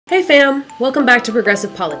Hey fam, welcome back to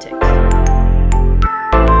Progressive Politics.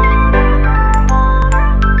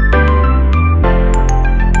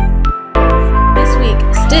 This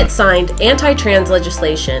week, Stitt signed anti-trans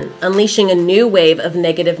legislation, unleashing a new wave of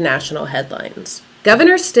negative national headlines.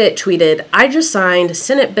 Governor Stitt tweeted, "I just signed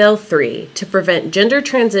Senate Bill 3 to prevent gender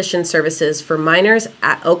transition services for minors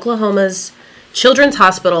at Oklahoma's Children's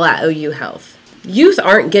Hospital at OU Health. Youth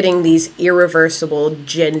aren't getting these irreversible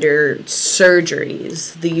gender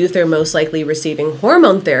surgeries. The youth are most likely receiving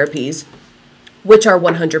hormone therapies, which are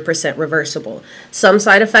 100% reversible. Some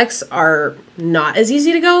side effects are not as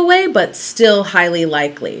easy to go away, but still highly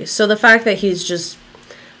likely." So the fact that he's just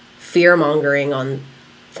fear-mongering on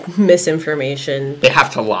misinformation. They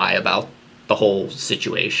have to lie about the whole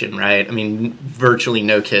situation, right? I mean, virtually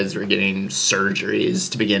no kids were getting surgeries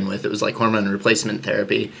to begin with. It was like hormone replacement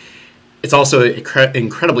therapy. It's also an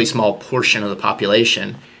incredibly small portion of the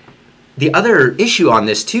population. The other issue on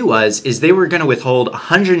this, too, is they were going to withhold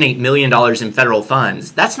 $108 million in federal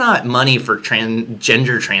funds. That's not money for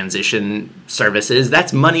gender transition services.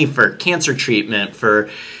 That's money for cancer treatment, for,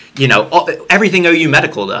 everything OU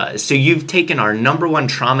Medical does. So you've taken our #1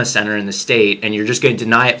 trauma center in the state, and you're just going to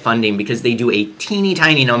deny it funding because they do a teeny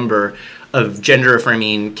tiny number of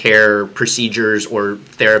gender-affirming care procedures or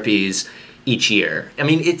therapies each year. I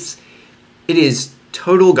mean, it is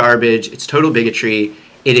total garbage. It's total bigotry.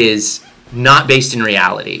 It is not based in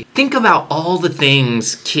reality. Think about all the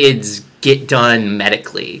things kids get done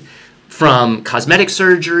medically, from cosmetic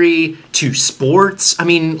surgery to sports. I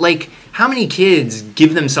mean, how many kids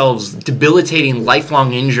give themselves debilitating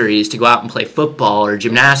lifelong injuries to go out and play football or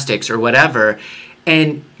gymnastics or whatever?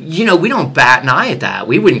 And, we don't bat an eye at that.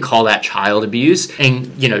 We wouldn't call that child abuse.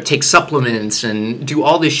 And, take supplements and do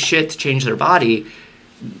all this shit to change their body.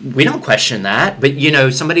 We don't question that, but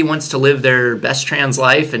somebody wants to live their best trans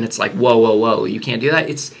life, and it's like, whoa, you can't do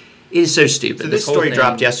that. It is so stupid. So this story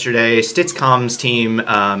dropped yesterday. Stitt's comms team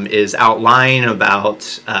is out lying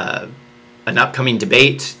about an upcoming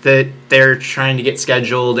debate that they're trying to get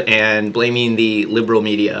scheduled and blaming the liberal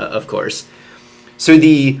media, of course. So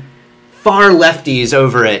the far lefties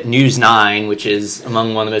over at News 9, which is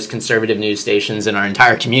among one of the most conservative news stations in our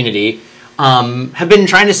entire community, have been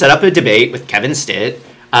trying to set up a debate with Kevin Stitt.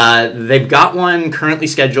 They've got one currently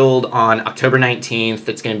scheduled on October 19th.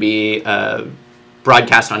 It's going to be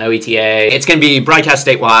broadcast on OETA. It's going to be broadcast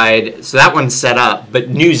statewide, so that one's set up. But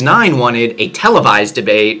News 9 wanted a televised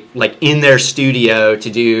debate, in their studio to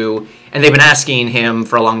do, and they've been asking him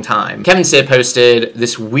for a long time. Kevin Stitt posted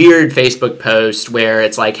this weird Facebook post where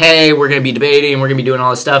it's like, hey, we're going to be debating, we're going to be doing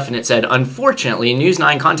all this stuff, and it said, unfortunately, News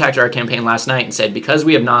 9 contacted our campaign last night and said, because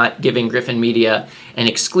we have not given Griffin Media an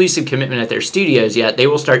exclusive commitment at their studios yet, they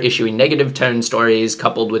will start issuing negative tone stories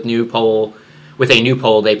coupled with a new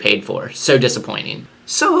poll they paid for. So disappointing.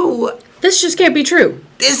 So This just can't be true.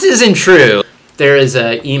 This isn't true. There is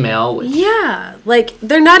an email. Yeah,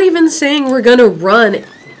 they're not even saying we're going to run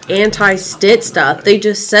anti-Stitt stuff. They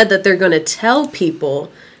just said that they're going to tell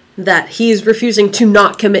people that he's refusing to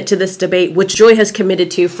not commit to this debate, which Joy has committed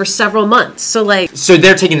to for several months. So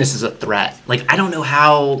they're taking this as a threat. I don't know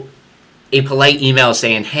how a polite email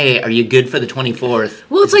saying, hey, are you good for the 24th?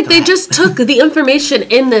 Well, it's they just took the information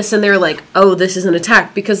in this and they're like, oh, this is an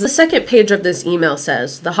attack. Because the second page of this email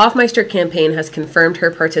says, the Hoffmeister campaign has confirmed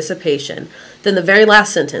her participation. Then the very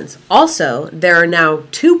last sentence, also, there are now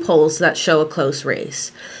 2 polls that show a close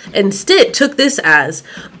race. And Stitt took this as,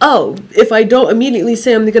 oh, if I don't immediately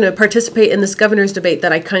say I'm going to participate in this governor's debate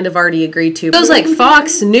that I kind of already agreed to. It was like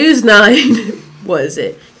Fox News 9. Was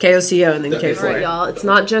it KOCO and then K4? Right, y'all, it's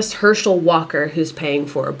not just Herschel Walker who's paying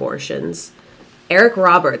for abortions. Eric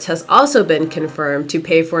Roberts has also been confirmed to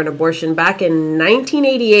pay for an abortion back in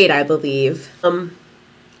 1988, I believe.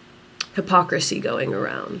 Hypocrisy going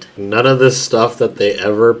around. None of this stuff that they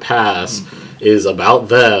ever pass is about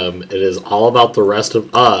them. It is all about the rest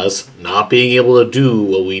of us not being able to do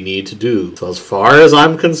what we need to do. So as far as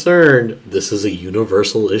I'm concerned, this is a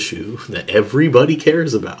universal issue that everybody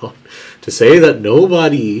cares about. To say that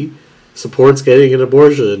nobody supports getting an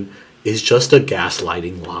abortion is just a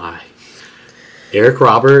gaslighting lie. Eric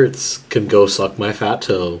Roberts can go suck my fat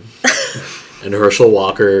toe, and Herschel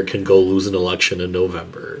Walker can go lose an election in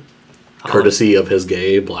November. Courtesy of his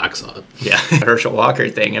gay black son. Yeah, Herschel Walker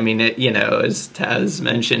thing. I mean, as Taz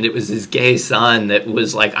mentioned, it was his gay son that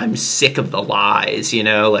was like, I'm sick of the lies, you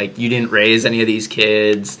didn't raise any of these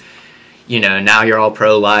kids, now you're all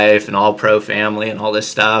pro-life and all pro-family and all this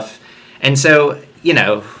stuff. And so,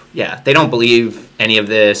 they don't believe any of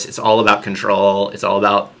this. It's all about control. It's all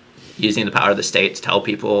about using the power of the state to tell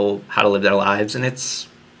people how to live their lives, and it's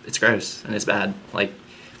gross and it's bad.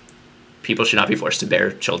 people should not be forced to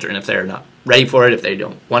bear children if they're not ready for it, if they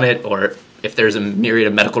don't want it, or if there's a myriad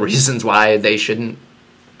of medical reasons why they shouldn't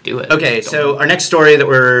do it. Okay, so our next story that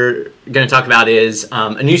we're going to talk about is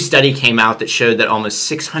a new study came out that showed that almost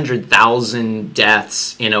 600,000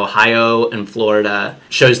 deaths in Ohio and Florida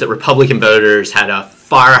shows that Republican voters had a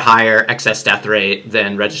far higher excess death rate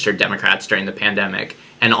than registered Democrats during the pandemic,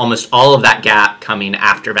 and almost all of that gap coming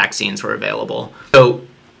after vaccines were available. So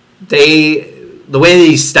the way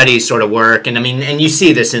these studies sort of work, and I mean, and you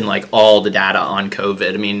see this in like all the data on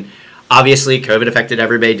COVID. I mean, obviously, COVID affected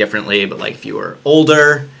everybody differently, but like if you were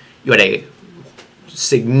older, you had a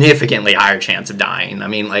significantly higher chance of dying. I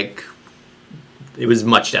mean, like it was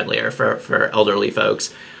much deadlier for elderly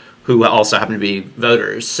folks who also happen to be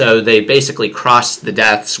voters. So they basically crossed the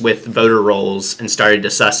deaths with voter rolls and started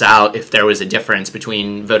to suss out if there was a difference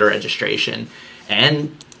between voter registration.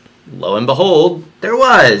 And lo and behold, there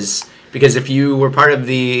was. Because if you were part of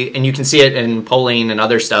and you can see it in polling and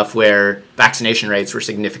other stuff where vaccination rates were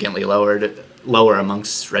significantly lower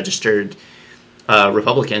amongst registered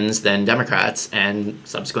Republicans than Democrats, and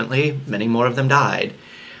subsequently many more of them died.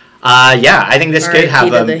 Yeah, I think this could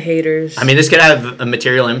have the haters. I mean, this could have a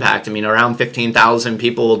material impact. I mean, around 15,000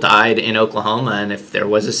 people died in Oklahoma, and if there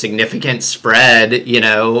was a significant spread, you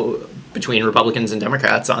know, between Republicans and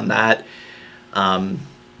Democrats on that,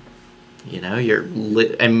 you know,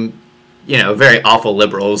 you know, very awful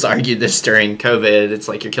liberals argued this during COVID. It's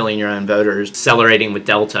like you're killing your own voters. Accelerating with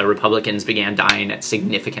Delta, Republicans began dying at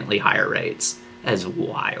significantly higher rates. As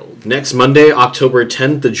wild. Next Monday, October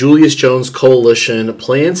 10th, the Julius Jones Coalition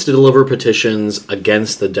plans to deliver petitions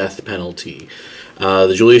against the death penalty.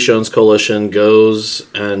 The Julius Jones Coalition goes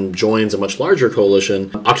and joins a much larger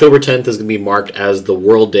coalition. October 10th is going to be marked as the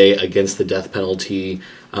World Day Against the Death Penalty.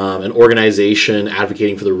 An organization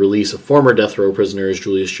advocating for the release of former death row prisoners,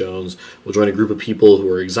 Julius Jones, will join a group of people who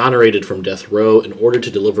were exonerated from death row in order to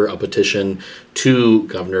deliver a petition to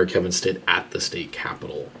Governor Kevin Stitt at the state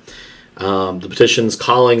capitol. The petition's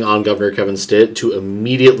calling on Governor Kevin Stitt to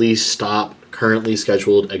immediately stop currently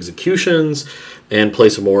scheduled executions and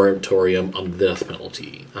place a moratorium on the death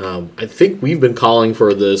penalty. I think we've been calling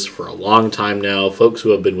for this for a long time now. Folks who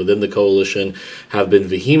have been within the coalition have been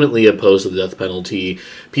vehemently opposed to the death penalty.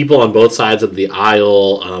 People on both sides of the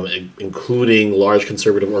aisle, including large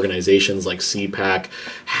conservative organizations like CPAC,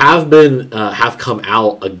 have come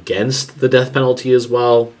out against the death penalty as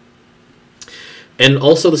well. And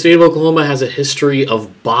also, the state of Oklahoma has a history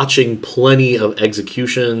of botching plenty of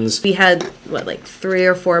executions. We had, like 3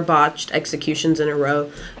 or 4 botched executions in a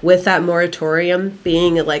row, with that moratorium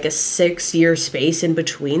being like a 6-year space in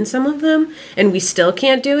between some of them, and we still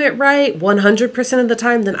can't do it right 100% of the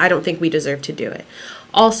time, then I don't think we deserve to do it.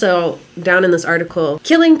 Also, down in this article,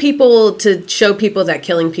 killing people to show people that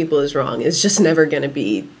killing people is wrong is just never going to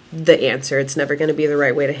be the answer. It's never going to be the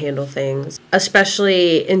right way to handle things.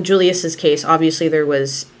 Especially in Julius's case, obviously there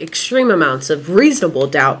was extreme amounts of reasonable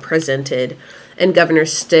doubt presented, and Governor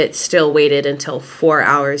Stitt still waited until 4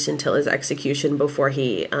 hours until his execution before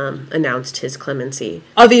he announced his clemency.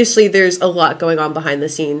 Obviously, there's a lot going on behind the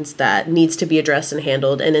scenes that needs to be addressed and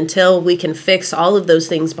handled, and until we can fix all of those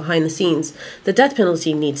things behind the scenes, the death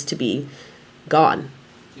penalty needs to be gone,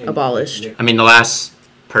 abolished. I mean, the last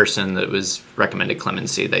person that was recommended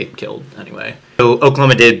clemency, they killed anyway. So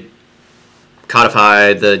Oklahoma did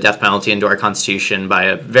codify the death penalty into our Constitution by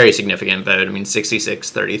a very significant vote. I mean,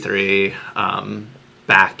 66-33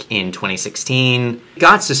 back in 2016. It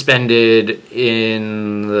got suspended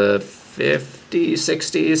in the 50s,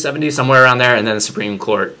 60s, 70s, somewhere around there, and then the Supreme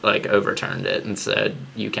Court like overturned it and said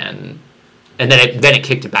you can. And then it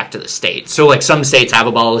kicked it back to the states. So like some states have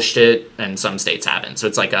abolished it and some states haven't. So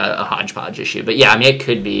it's like a hodgepodge issue. But yeah, I mean, it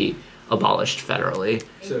could be abolished federally.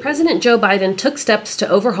 President Joe Biden took steps to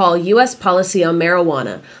overhaul U.S. policy on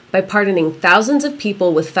marijuana by pardoning thousands of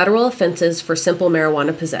people with federal offenses for simple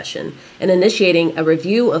marijuana possession and initiating a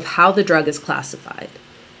review of how the drug is classified.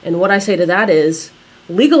 And what I say to that is,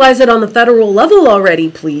 legalize it on the federal level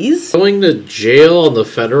already, please. Going to jail on the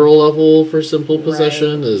federal level for simple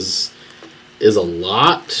possession is a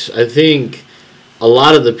lot. I think a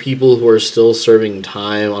lot of the people who are still serving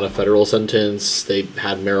time on a federal sentence, they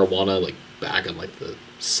had marijuana like back in like the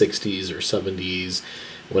 60s or 70s,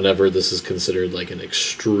 whenever this is considered like an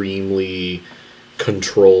extremely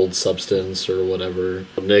controlled substance or whatever.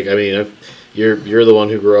 Nick, I mean, you're the one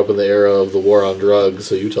who grew up in the era of the war on drugs,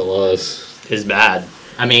 so you tell us. It's bad.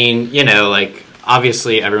 I mean, you know, like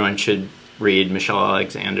obviously everyone should read Michelle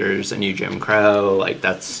Alexander's A New Jim Crow. Like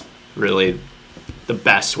that's really the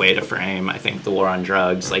best way to frame, I think, the war on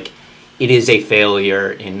drugs. Like, it is a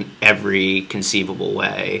failure in every conceivable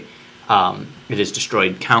way. It has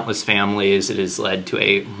destroyed countless families. It has led to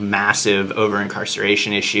a massive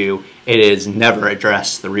over-incarceration issue. It has never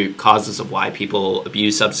addressed the root causes of why people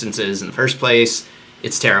abuse substances in the first place.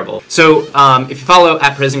 It's terrible. So if you follow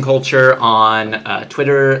 @PrisonCulture on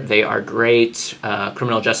Twitter, they are great,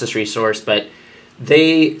 criminal justice resource, but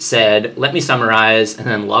they said, let me summarize and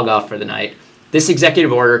then log off for the night. This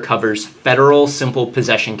executive order covers federal simple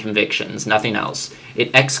possession convictions, nothing else. It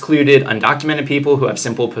excluded undocumented people who have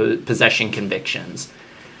simple possession convictions.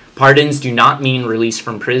 Pardons do not mean release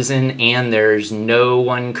from prison, and there's no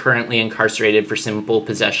one currently incarcerated for simple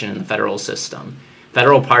possession in the federal system.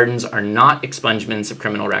 Federal pardons are not expungements of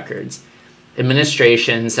criminal records.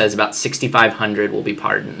 Administration says about 6,500 will be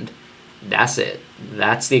pardoned. That's it.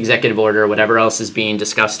 That's the executive order. Whatever else is being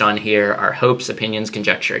discussed on here are hopes, opinions,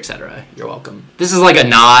 conjecture, etc. You're welcome. This is like a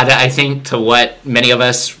nod, I think, to what many of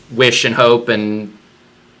us wish and hope, and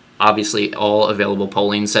obviously all available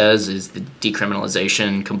polling says, is the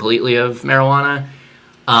decriminalization completely of marijuana.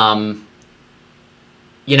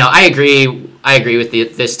 You know, I agree with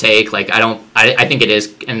this take. Like, I think it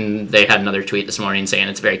is, and they had another tweet this morning saying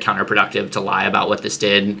it's very counterproductive to lie about what this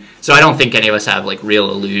did. So I don't think any of us have, like,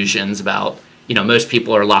 real illusions about, you know, most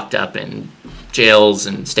people are locked up in jails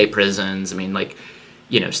and state prisons. I mean, like,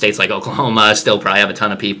 you know, states like Oklahoma still probably have a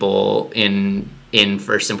ton of people in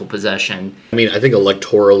for simple possession. I mean, I think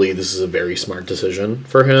electorally this is a very smart decision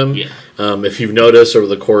for him. Yeah. If you've noticed over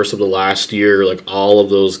the course of the last year, like, all of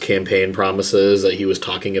those campaign promises that he was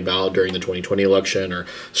talking about during the 2020 election are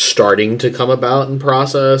starting to come about in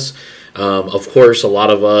process. Of course, a lot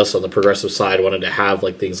of us on the progressive side wanted to have,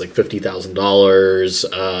 like, things like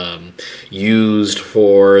 $50,000 used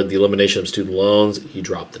for the elimination of student loans. He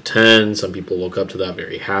dropped the 10. Some people woke up to that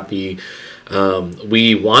very happy.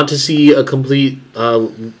 We want to see a complete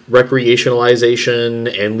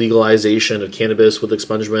recreationalization and legalization of cannabis with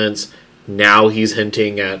expungements. Now he's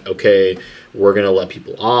hinting at, okay, we're going to let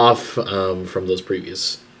people off from those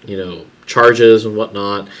previous, you know, charges and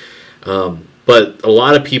whatnot. But a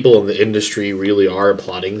lot of people in the industry really are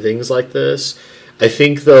applauding things like this. I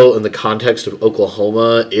think, though, in the context of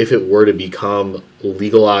Oklahoma, if it were to become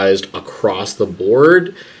legalized across the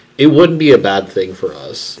board, it wouldn't be a bad thing for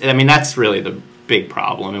us. I mean, that's really the big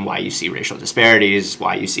problem, and why you see racial disparities,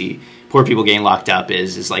 why you see poor people getting locked up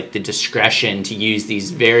is like the discretion to use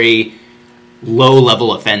these very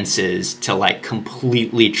low-level offenses to, like,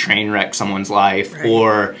 completely train wreck someone's life, right,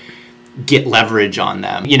 or get leverage on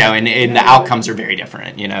them, you know, and the outcomes are very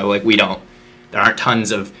different, you know, like, there aren't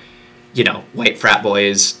tons of, you know, white frat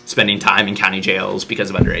boys spending time in county jails because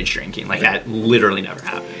of underage drinking. Like, that literally never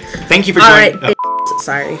happened. Thank you for joining. All right,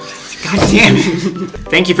 sorry. God damn it.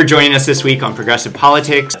 Thank you for joining us this week on Progressive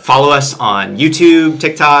Politics. Follow us on YouTube,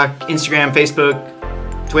 TikTok, Instagram, Facebook,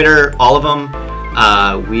 Twitter, all of them.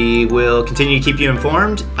 We will continue to keep you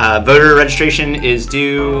informed. Voter registration is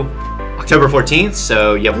due October 14th,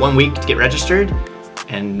 so you have 1 week to get registered,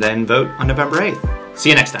 and then vote on November 8th. See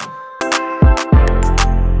you next time.